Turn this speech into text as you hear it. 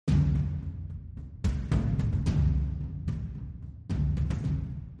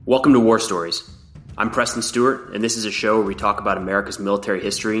Welcome to War Stories. I'm Preston Stewart, and this is a show where we talk about America's military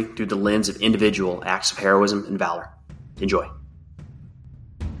history through the lens of individual acts of heroism and valor. Enjoy.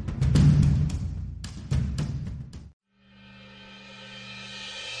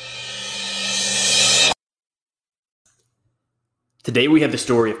 Today we have the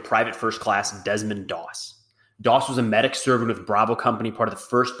story of Private First Class Desmond Doss. Doss was a medic serving with Bravo Company, part of the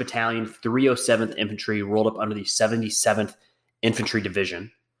 1st Battalion, 307th Infantry, rolled up under the 77th Infantry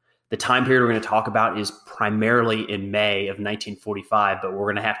Division. The time period we're going to talk about is primarily in May of 1945, but we're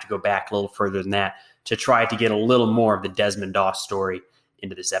going to have to go back a little further than that to try to get a little more of the Desmond Doss story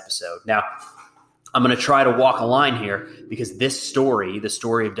into this episode. Now, I'm going to try to walk a line here because this story, the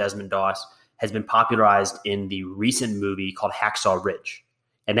story of Desmond Doss, has been popularized in the recent movie called Hacksaw Ridge.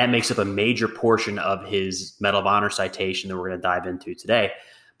 And that makes up a major portion of his Medal of Honor citation that we're going to dive into today.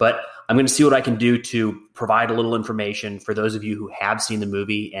 But I'm going to see what I can do to provide a little information for those of you who have seen the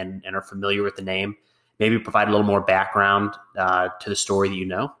movie and are familiar with the name, maybe provide a little more background to the story that you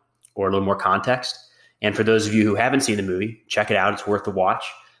know, or a little more context. And for those of you who haven't seen the movie, check it out. It's worth the watch.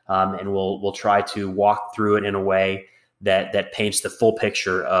 And we'll try to walk through it in a way that paints the full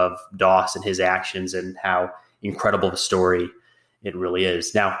picture of Doss and his actions and how incredible the story it really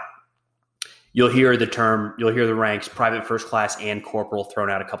is. Now, you'll hear the ranks, private, first class, and corporal thrown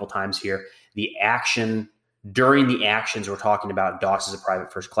out a couple times here. During the actions we're talking about, Doss is a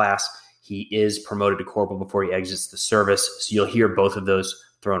private first class. He is promoted to corporal before he exits the service. So you'll hear both of those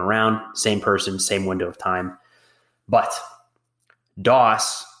thrown around. Same person, same window of time. But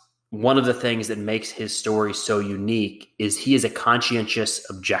Doss, one of the things that makes his story so unique is he is a conscientious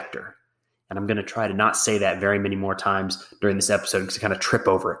objector. And I'm going to try to not say that very many more times during this episode because I kind of trip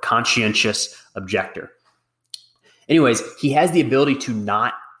over it. Conscientious objector. Anyways, he has the ability to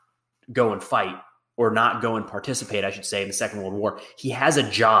not go and fight or not go and participate, I should say, in the Second World War. He has a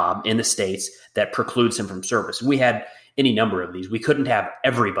job in the States that precludes him from service. We had any number of these. We couldn't have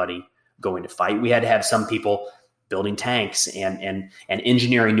everybody going to fight. We had to have some people building tanks and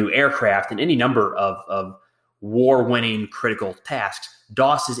engineering new aircraft and any number of war-winning critical tasks.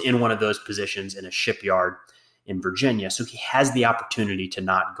 Doss is in one of those positions in a shipyard in Virginia, so he has the opportunity to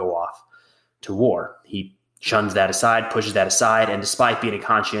not go off to war. He shuns that aside, pushes that aside, and despite being a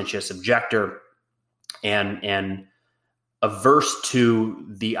conscientious objector and averse to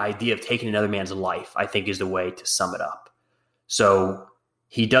the idea of taking another man's life, I think is the way to sum it up. So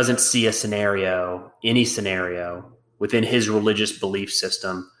he doesn't see any scenario within his religious belief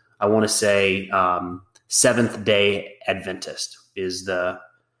system. I want to say Seventh-day Adventist is the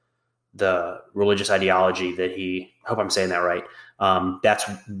religious ideology that I hope I'm saying that right. That's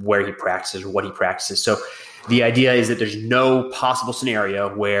where he practices or what he practices. So the idea is that there's no possible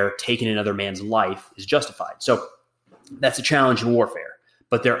scenario where taking another man's life is justified. So that's a challenge in warfare.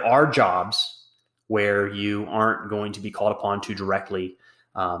 But there are jobs where you aren't going to be called upon to directly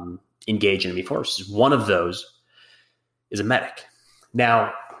engage enemy forces. One of those is a medic.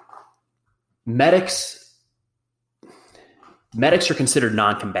 Now, medics are considered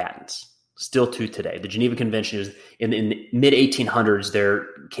non-combatants still to today. The Geneva Convention is in the mid-1800s. There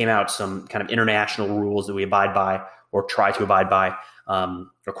came out some kind of international rules that we abide by or try to abide by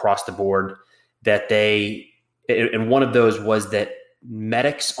across the board. And one of those was that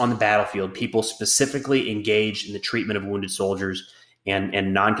medics on the battlefield, people specifically engaged in the treatment of wounded soldiers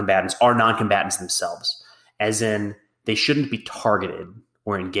and non-combatants, are non-combatants themselves, as in they shouldn't be targeted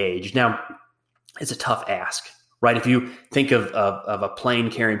or engaged. Now, it's a tough ask. Right, if you think of a plane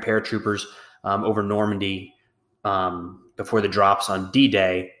carrying paratroopers over Normandy before the drops on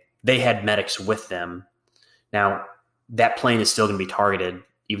D-Day, they had medics with them. Now, that plane is still going to be targeted,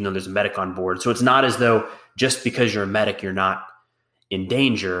 even though there's a medic on board. So it's not as though just because you're a medic, you're not in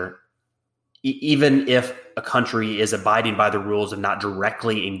danger. Even if a country is abiding by the rules of not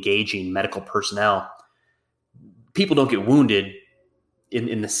directly engaging medical personnel, people don't get wounded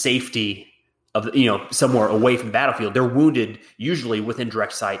in the safety of somewhere away from the battlefield. They're wounded usually within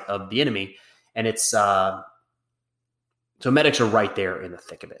direct sight of the enemy, and it's so medics are right there in the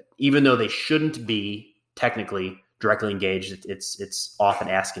thick of it. Even though they shouldn't be technically directly engaged, it's often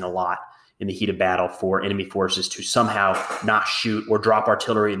asking a lot in the heat of battle for enemy forces to somehow not shoot or drop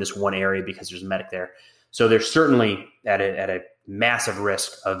artillery in this one area because there's a medic there. So they're certainly at a massive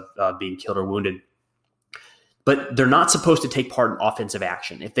risk of being killed or wounded. But they're not supposed to take part in offensive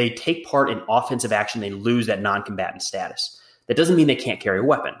action. If they take part in offensive action, they lose that non-combatant status. That doesn't mean they can't carry a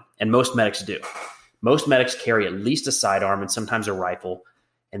weapon, and most medics do. Most medics carry at least a sidearm and sometimes a rifle,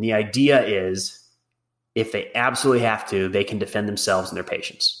 and the idea is if they absolutely have to, they can defend themselves and their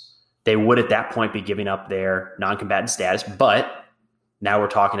patients. They would at that point be giving up their non-combatant status, but Now we're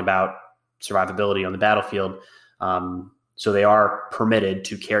talking about survivability on the battlefield. So they are permitted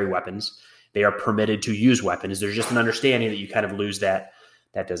to carry weapons. They are permitted to use weapons. There's just an understanding that you kind of lose that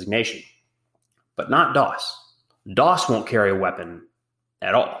designation. But not Doss. Doss won't carry a weapon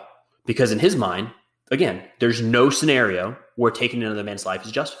at all because in his mind, again, there's no scenario where taking another man's life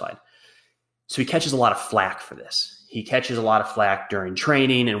is justified. So he catches a lot of flack for this. He catches a lot of flack during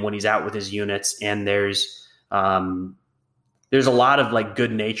training and when he's out with his units. And there's a lot of like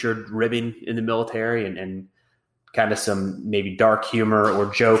good-natured ribbing in the military and kind of some maybe dark humor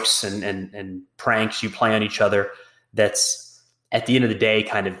or jokes and pranks you play on each other. That's at the end of the day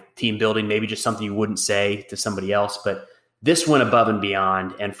kind of team building, maybe just something you wouldn't say to somebody else. But this went above and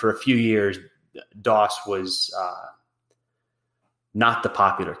beyond. And for a few years, Doss was not the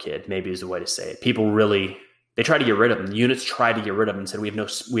popular kid, maybe is the way to say it. People really, they tried to get rid of him. The units tried to get rid of him and said, we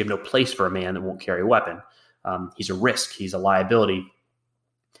have no place for a man that won't carry a weapon. He's a risk. He's a liability.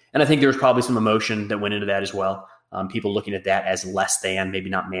 And I think there was probably some emotion that went into that as well. People looking at that as less than, maybe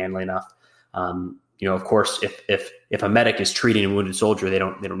not manly enough. Of course, if a medic is treating a wounded soldier, they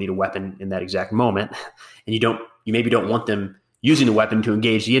don't need a weapon in that exact moment. And you maybe don't want them using the weapon to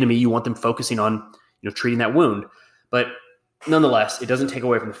engage the enemy. You want them focusing on, treating that wound. But nonetheless, it doesn't take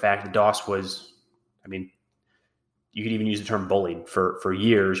away from the fact that Doss was, you could even use the term bullied for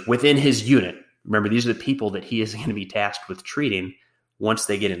years within his unit. Remember, these are the people that he is going to be tasked with treating once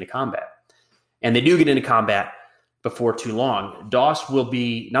they get into combat. And they do get into combat before too long. Doss will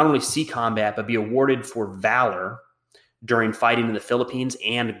be not only see combat, but be awarded for valor during fighting in the Philippines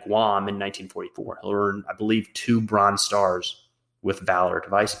and Guam in 1944. He'll earn, I believe, 2 Bronze Stars with valor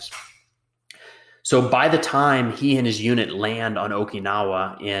devices. So by the time he and his unit land on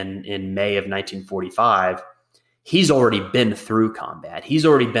Okinawa in May of 1945, he's already been through combat. He's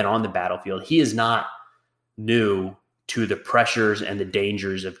already been on the battlefield. He is not new to the pressures and the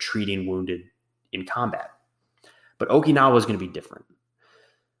dangers of treating wounded in combat. But Okinawa is going to be different.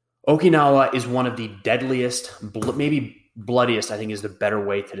 Okinawa is one of the deadliest, maybe bloodiest, I think is the better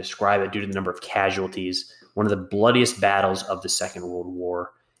way to describe it due to the number of casualties. One of the bloodiest battles of the Second World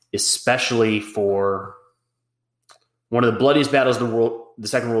War, especially for one of the bloodiest battles of the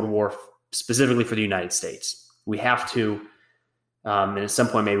Second World War, specifically for the United States. We have to, and at some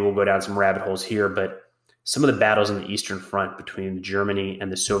point maybe we'll go down some rabbit holes here, but some of the battles on the Eastern Front between Germany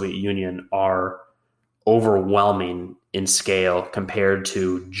and the Soviet Union are overwhelming in scale compared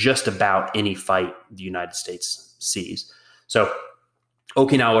to just about any fight the United States sees. So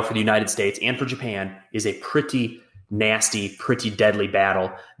Okinawa for the United States and for Japan is a pretty nasty, pretty deadly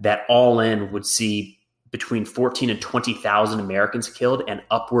battle that all in would see between 14 and 20,000 Americans killed and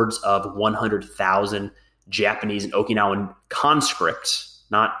upwards of 100,000 Japanese and Okinawan conscripts,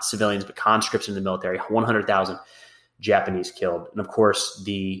 not civilians, but conscripts in the military, 100,000 Japanese killed. And of course,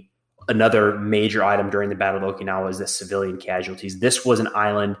 another major item during the Battle of Okinawa is the civilian casualties. This was an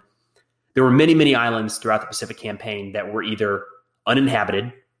island. There were many, many islands throughout the Pacific Campaign that were either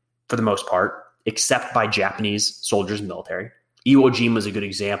uninhabited for the most part, except by Japanese soldiers and military. Iwo Jima is a good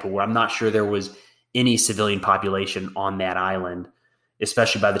example where I'm not sure there was any civilian population on that island,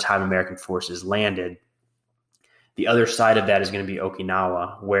 especially by the time American forces landed. The other side of that is going to be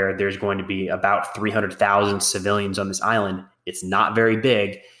Okinawa, where there's going to be about 300,000 civilians on this island. It's not very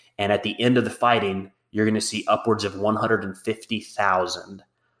big. And at the end of the fighting, you're going to see upwards of 150,000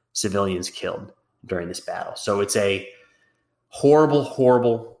 civilians killed during this battle. So it's a horrible,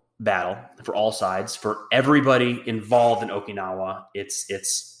 horrible battle for all sides. For everybody involved in Okinawa,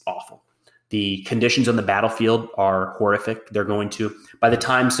 it's awful. The conditions on the battlefield are horrific. They're going to, by the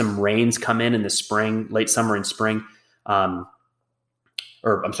time some rains come in the spring, late summer and spring,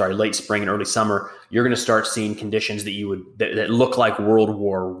 late spring and early summer, you're going to start seeing conditions that look like World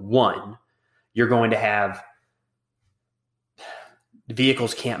War I. You're going to have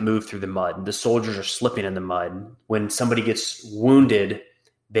vehicles can't move through the mud. The soldiers are slipping in the mud. When somebody gets wounded,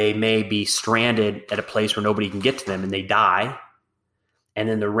 they may be stranded at a place where nobody can get to them and they die. And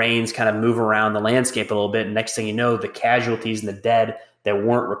then the rains kind of move around the landscape a little bit. And next thing you know, the casualties and the dead that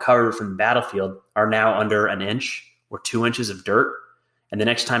weren't recovered from the battlefield are now under an inch or 2 inches of dirt. And the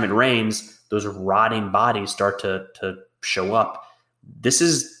next time it rains, those rotting bodies start to show up. This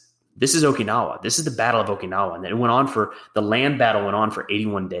is Okinawa. This is the Battle of Okinawa. And the land battle went on for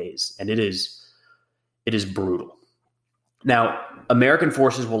 81 days. And it is brutal. Now, American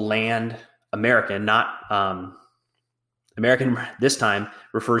forces will land, American this time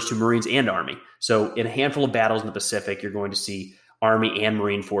refers to Marines and Army. So in a handful of battles in the Pacific, you're going to see Army and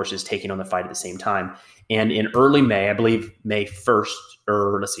Marine forces taking on the fight at the same time. And in early May, I believe April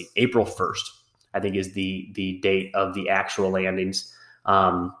 1st, I think is the date of the actual landings.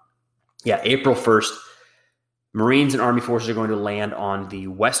 April 1st, Marines and Army forces are going to land on the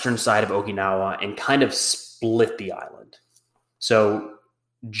western side of Okinawa and kind of split the island. So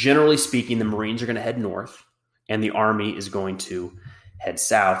generally speaking, the Marines are going to head north and the Army is going to head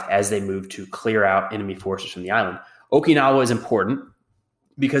south as they move to clear out enemy forces from the island. Okinawa is important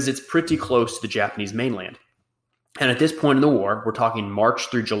because it's pretty close to the Japanese mainland. And at this point in the war, we're talking March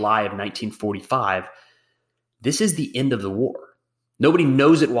through July of 1945, this is the end of the war. Nobody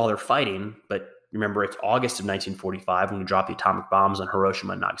knows it while they're fighting, but remember, it's August of 1945 when we drop the atomic bombs on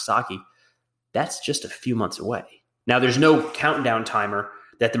Hiroshima and Nagasaki. That's just a few months away. Now, there's no countdown timer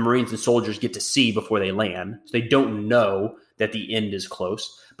that the Marines and soldiers get to see before they land. So they don't know that the end is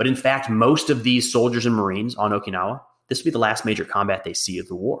close. But in fact, most of these soldiers and Marines on Okinawa, this will be the last major combat they see of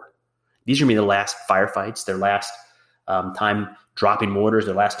the war. These are going to be the last firefights, their last time dropping mortars,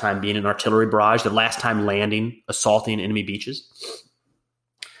 their last time being in artillery barrage, their last time landing, assaulting enemy beaches.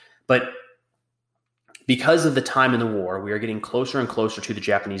 But because of the time in the war, we are getting closer and closer to the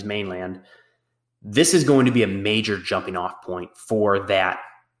Japanese mainland. This is going to be a major jumping off point for that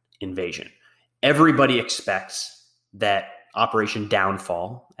invasion. Everybody expects that Operation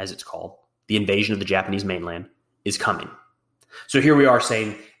Downfall, as it's called, the invasion of the Japanese mainland, is coming. So here we are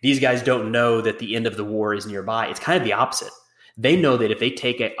saying these guys don't know that the end of the war is nearby. It's kind of the opposite. They know that if they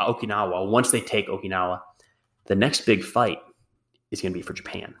take Okinawa, once they take Okinawa, the next big fight is going to be for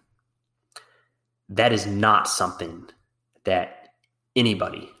Japan. That is not something that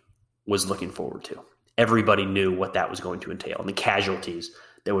anybody was looking forward to. Everybody knew what that was going to entail and the casualties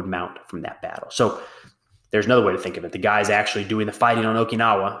that would mount from that battle. So there's another way to think of it. The guys actually doing the fighting on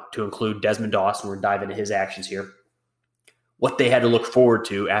Okinawa, to include Desmond Doss, and we're diving into his actions here, what they had to look forward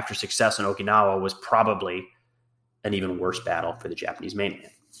to after success on Okinawa was probably an even worse battle for the Japanese mainland.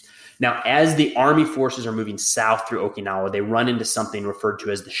 Now, as the Army forces are moving south through Okinawa, they run into something referred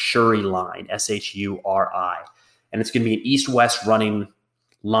to as the Shuri Line, Shuri. And it's going to be an east-west running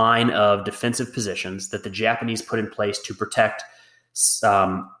line of defensive positions that the Japanese put in place to protect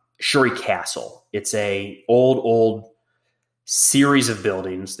Shuri Castle. It's a old series of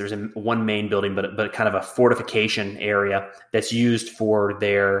buildings. There's one main building, but kind of a fortification area that's used for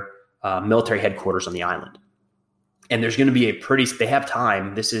their military headquarters on the island. And there's going to be they have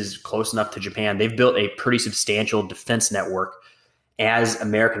time. This is close enough to Japan. They've built a pretty substantial defense network as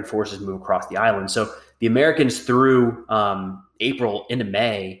American forces move across the island. So the Americans through April into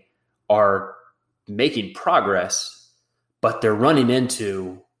May are making progress, but they're running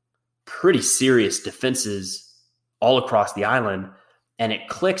into pretty serious defenses all across the island. And it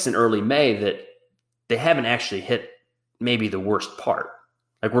clicks in early May that they haven't actually hit maybe the worst part.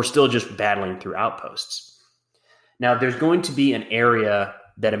 Like, we're still just battling through outposts. Now, there's going to be an area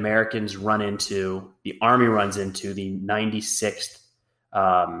that Americans run into, the Army runs into, the 96th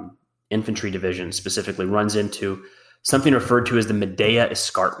Infantry Division specifically runs into something referred to as the Midaya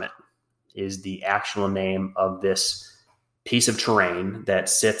Escarpment, is the actual name of this piece of terrain that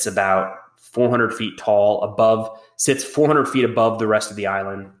sits about 400 feet tall, sits 400 feet above the rest of the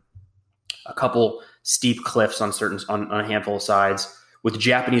island, a couple steep cliffs on a handful of sides, with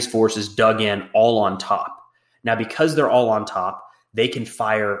Japanese forces dug in all on top. Now, because they're all on top, they can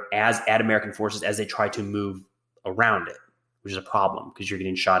fire at American forces as they try to move around it, which is a problem because you're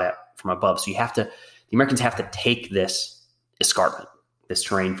getting shot at from above. So the Americans have to take this escarpment, this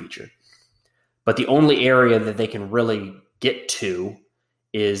terrain feature. But the only area that they can really get to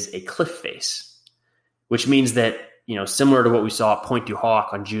is a cliff face, which means that, similar to what we saw at Pointe du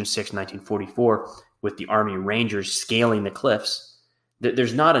Hoc on June 6, 1944, with the Army Rangers scaling the cliffs,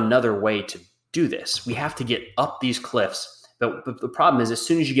 there's not another way to do this. We have to get up these cliffs. But the problem is, as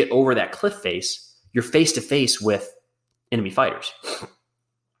soon as you get over that cliff face, you're face to face with enemy fighters.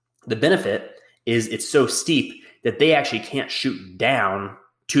 The benefit is it's so steep that they actually can't shoot down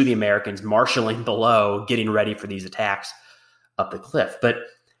to the Americans marshaling below, getting ready for these attacks up the cliff. But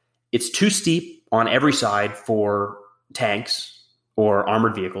it's too steep on every side for tanks or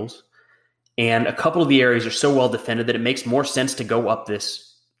armored vehicles. And a couple of the areas are so well defended that it makes more sense to go up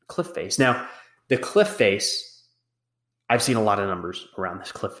this cliff face. Now, the cliff face, I've seen a lot of numbers around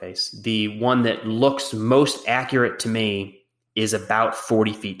this cliff face. The one that looks most accurate to me is about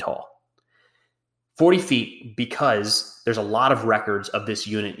 40 feet tall. 40 feet because there's a lot of records of this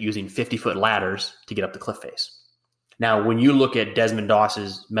unit using 50-foot ladders to get up the cliff face. Now, when you look at Desmond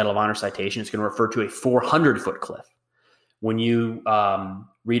Doss's Medal of Honor citation, it's going to refer to a 400-foot cliff. When you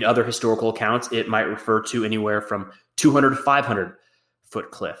read other historical accounts, it might refer to anywhere from 200 to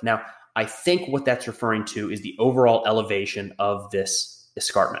 500-foot cliff. Now, I think what that's referring to is the overall elevation of this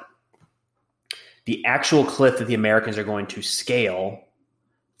escarpment. The actual cliff that the Americans are going to scale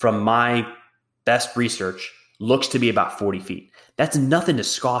from my best research, looks to be about 40 feet. That's nothing to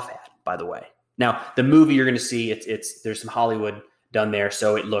scoff at, by the way. Now, the movie you're going to see, there's some Hollywood done there,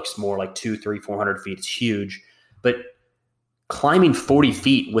 so it looks more like 200, 300, 400 feet. It's huge. But climbing 40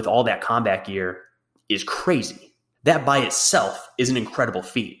 feet with all that combat gear is crazy. That by itself is an incredible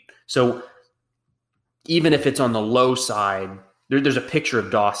feat. So even if it's on the low side, there's a picture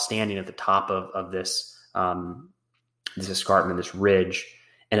of Doss standing at the top of this escarpment, this ridge,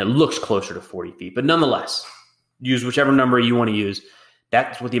 and it looks closer to 40 feet. But nonetheless, use whichever number you want to use.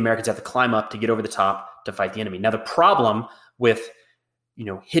 That's what the Americans have to climb up to get over the top to fight the enemy. Now, the problem with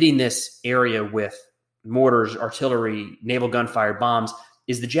hitting this area with mortars, artillery, naval gunfire, bombs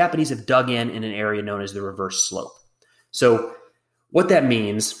is the Japanese have dug in an area known as the reverse slope. So what that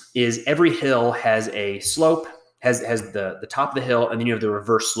means is every hill has a slope, has the top of the hill, and then you have the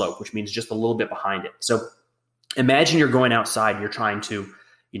reverse slope, which means just a little bit behind it. So imagine you're going outside, you're trying to,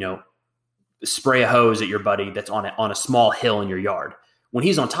 spray a hose at your buddy that's on a small hill in your yard. When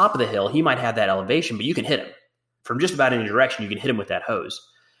he's on top of the hill, he might have that elevation, but you can hit him. From just about any direction, you can hit him with that hose.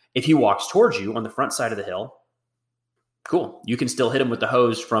 If he walks towards you on the front side of the hill, cool. You can still hit him with the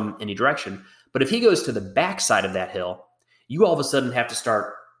hose from any direction. But if he goes to the back side of that hill, you all of a sudden have to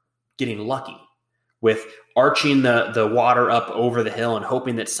start getting lucky with arching the water up over the hill and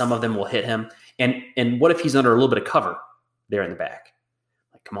hoping that some of them will hit him. And what if he's under a little bit of cover there in the back?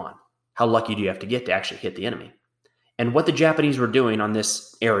 Like, come on. How lucky do you have to get to actually hit the enemy? And what the Japanese were doing on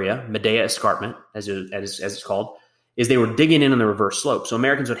this area, Midaya Escarpment, as it's called, is they were digging in on the reverse slope. So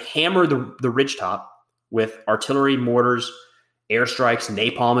Americans would hammer the ridgetop with artillery, mortars, airstrikes,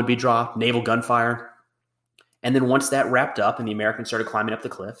 napalm would be dropped, naval gunfire. And then once that wrapped up and the Americans started climbing up the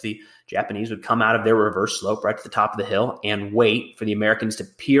cliff, the Japanese would come out of their reverse slope right to the top of the hill and wait for the Americans to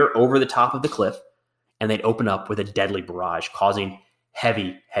peer over the top of the cliff, and they'd open up with a deadly barrage, causing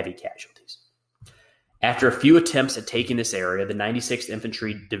heavy, heavy casualties. After a few attempts at taking this area, the 96th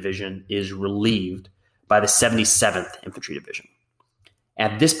Infantry Division is relieved by the 77th Infantry Division.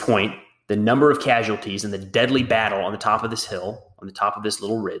 At this point, the number of casualties in the deadly battle on the top of this hill, on the top of this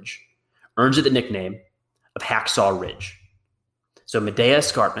little ridge, earns it the nickname of Hacksaw Ridge. So Midaya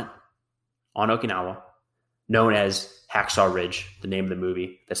Escarpment on Okinawa, known as Hacksaw Ridge, the name of the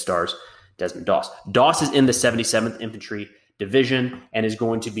movie that stars Desmond Doss. Doss is in the 77th Infantry Division and is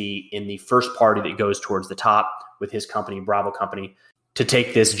going to be in the first party that goes towards the top with his company, Bravo Company, to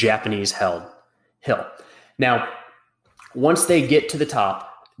take this Japanese-held hill. Now, once they get to the top,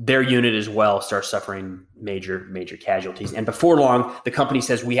 their unit as well starts suffering major, major casualties. And before long, the company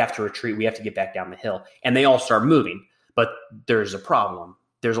says, we have to retreat. We have to get back down the hill. And they all start moving. But there's a problem.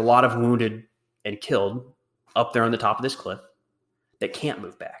 There's a lot of wounded and killed up there on the top of this cliff that can't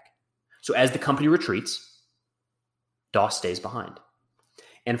move back. So as the company retreats, Doss stays behind.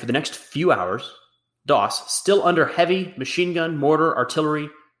 And for the next few hours, Doss, still under heavy machine gun, mortar, artillery,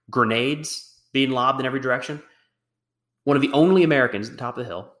 grenades being lobbed in every direction, one of the only Americans at the top of the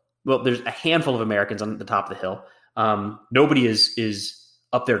hill. Well, there's a handful of Americans on the top of the hill. Nobody is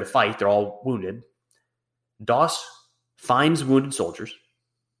up there to fight. They're all wounded. Doss finds wounded soldiers,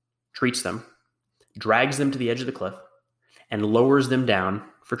 treats them, drags them to the edge of the cliff, and lowers them down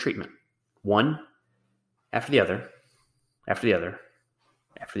for treatment. One after the other, after the other,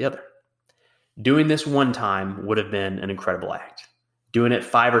 after the other. Doing this one time would have been an incredible act. Doing it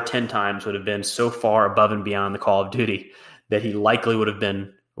 5 or 10 times would have been so far above and beyond the call of duty that he likely would have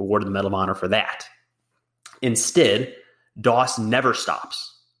been awarded the Medal of Honor for that. Instead, Doss never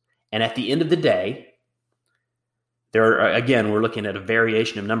stops. And at the end of the day, we're looking at a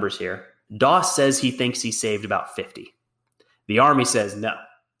variation of numbers here. Doss says he thinks he saved about 50. The Army says no,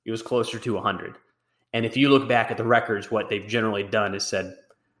 it was closer to 100. And if you look back at the records, what they've generally done is said,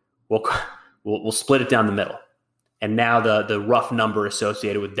 we'll split it down the middle. And now the rough number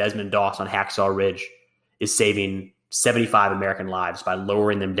associated with Desmond Doss on Hacksaw Ridge is saving 75 American lives by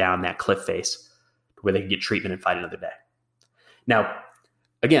lowering them down that cliff face where they can get treatment and fight another day. Now,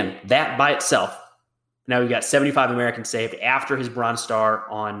 again, that by itself, now we've got 75 Americans saved after his Bronze Star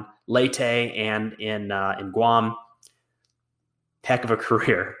on Leyte and in Guam. Heck of a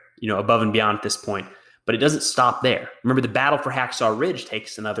career, above and beyond at this point. But it doesn't stop there. Remember, the battle for Hacksaw Ridge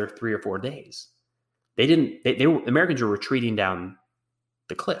takes another 3 or 4 days. Americans were retreating down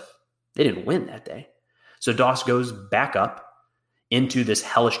the cliff. They didn't win that day. So Doss goes back up into this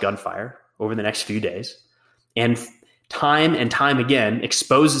hellish gunfire over the next few days and time again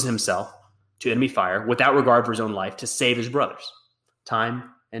exposes himself to enemy fire without regard for his own life to save his brothers.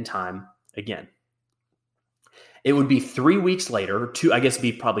 Time and time again. It would be 3 weeks later,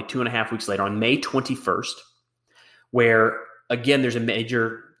 probably 2.5 weeks later, on May 21st, where, again, there's a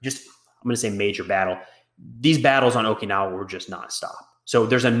major I'm going to say major battle. These battles on Okinawa were just nonstop. So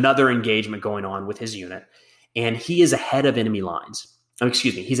there's another engagement going on with his unit, and he is ahead of enemy lines.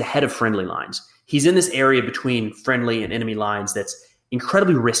 He's ahead of friendly lines. He's in this area between friendly and enemy lines that's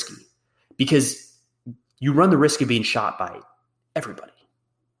incredibly risky because you run the risk of being shot by everybody.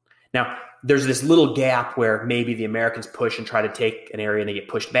 Now, there's this little gap where maybe the Americans push and try to take an area and they get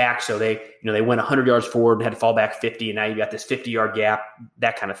pushed back. So they went 100 yards forward and had to fall back 50, and now you got this 50-yard gap,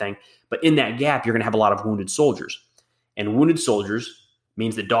 that kind of thing. But in that gap, you're going to have a lot of wounded soldiers. And wounded soldiers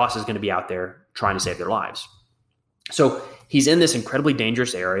means that Doss is going to be out there trying to save their lives. So he's in this incredibly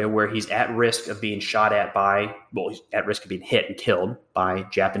dangerous area where he's at risk of being shot at he's at risk of being hit and killed by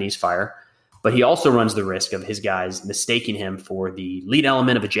Japanese fire. But he also runs the risk of his guys mistaking him for the lead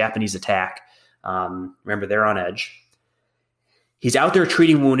element of a Japanese attack. Remember, they're on edge. He's out there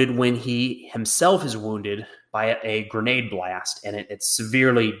treating wounded when he himself is wounded by a grenade blast, and it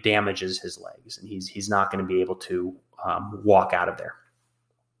severely damages his legs, and he's not going to be able to walk out of there.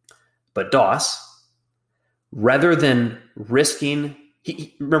 But Doss, rather than risking,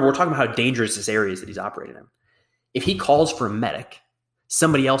 remember, we're talking about how dangerous this area is that he's operating in. If he calls for a medic,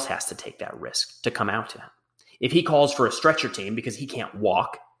 somebody else has to take that risk to come out to him. If he calls for a stretcher team because he can't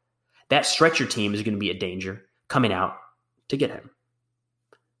walk, that stretcher team is going to be a danger coming out to get him.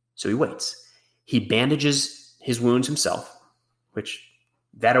 So he waits. He bandages his wounds himself, which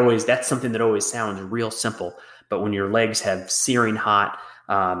that's something that always sounds real simple. But when your legs have searing hot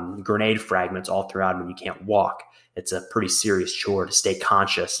grenade fragments all throughout them and you can't walk, it's a pretty serious chore to stay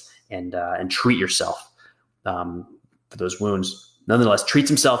conscious and treat yourself for those wounds. Nonetheless, treats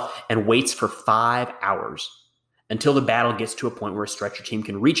himself and waits for 5 hours until the battle gets to a point where a stretcher team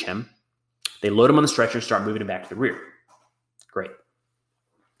can reach him. They load him on the stretcher and start moving him back to the rear. Great.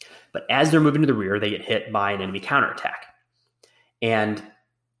 But as they're moving to the rear, they get hit by an enemy counterattack. And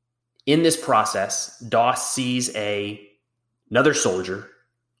in this process, Doss sees another soldier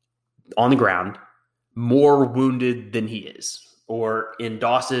on the ground, more wounded than he is, or in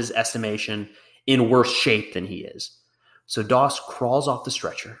Doss's estimation, in worse shape than he is. So Doss crawls off the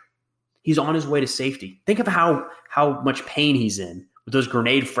stretcher. He's on his way to safety. Think of how much pain he's in with those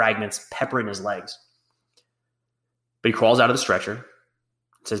grenade fragments peppering his legs. But he crawls out of the stretcher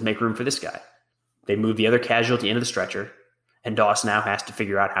and says, make room for this guy. They move the other casualty into the stretcher, and Doss now has to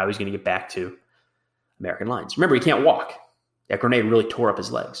figure out how he's going to get back to American lines. Remember, he can't walk. That grenade really tore up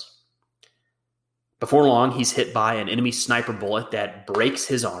his legs. Before long, he's hit by an enemy sniper bullet that breaks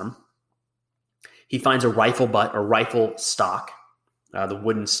his arm. He finds a rifle butt, or rifle stock, the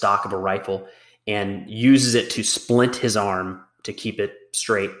wooden stock of a rifle, and uses it to splint his arm to keep it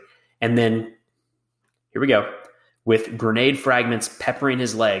straight. And then, here we go, with grenade fragments peppering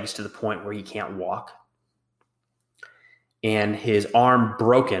his legs to the point where he can't walk, and his arm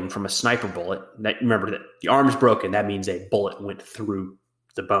broken from a sniper bullet. Remember that the arm is broken. That means a bullet went through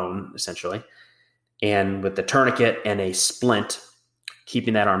the bone, essentially. And with the tourniquet and a splint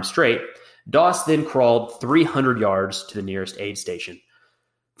keeping that arm straight, Doss then crawled 300 yards to the nearest aid station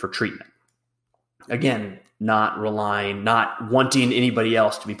for treatment. Again, not wanting anybody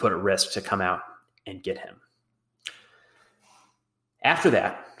else to be put at risk to come out and get him. After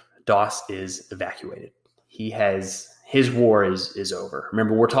that, Doss is evacuated. His war is over.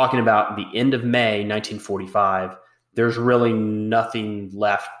 Remember, we're talking about the end of May 1945. There's really nothing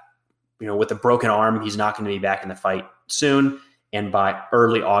left. With a broken arm, he's not going to be back in the fight soon. And by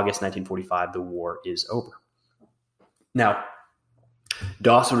early August 1945, the war is over. Now,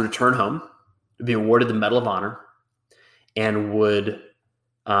 Doss would return home, be awarded the Medal of Honor, and would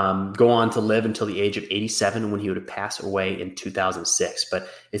go on to live until the age of 87 when he would pass away in 2006. But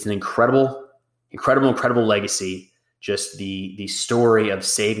it's an incredible legacy, just the story of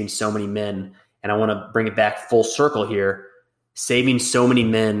saving so many men. And I want to bring it back full circle here, saving so many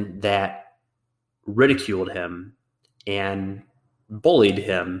men that ridiculed him and bullied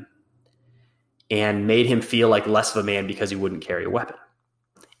him and made him feel like less of a man because he wouldn't carry a weapon.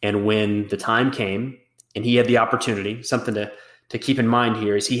 And when the time came and he had the opportunity, something to keep in mind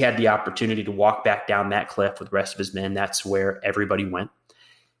here is he had the opportunity to walk back down that cliff with the rest of his men. That's where everybody went.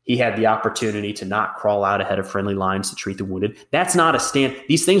 He had the opportunity to not crawl out ahead of friendly lines to treat the wounded. That's not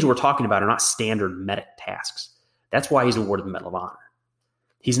these things we're talking about are not standard medic tasks. That's why he's awarded the Medal of Honor.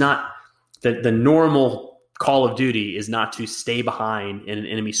 He's not, the normal call of duty is not to stay behind in an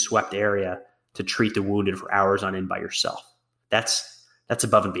enemy swept area to treat the wounded for hours on end by yourself. That's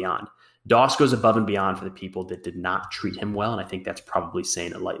above and beyond. Doss goes above and beyond for the people that did not treat him well, and I think that's probably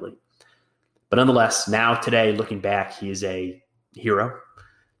saying it lightly. But nonetheless, now today, looking back, he is a hero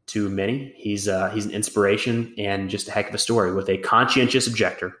to many. He's an inspiration and just a heck of a story, with a conscientious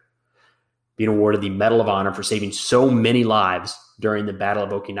objector being awarded the Medal of Honor for saving so many lives during the Battle of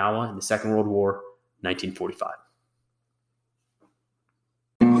Okinawa in the Second World War, 1945.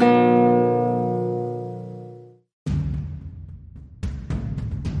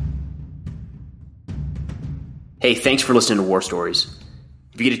 Hey, thanks for listening to War Stories.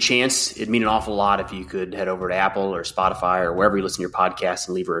 If you get a chance, it'd mean an awful lot if you could head over to Apple or Spotify or wherever you listen to your podcast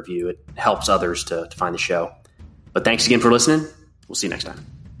and leave a review. It helps others to find the show. But thanks again for listening. We'll see you next time.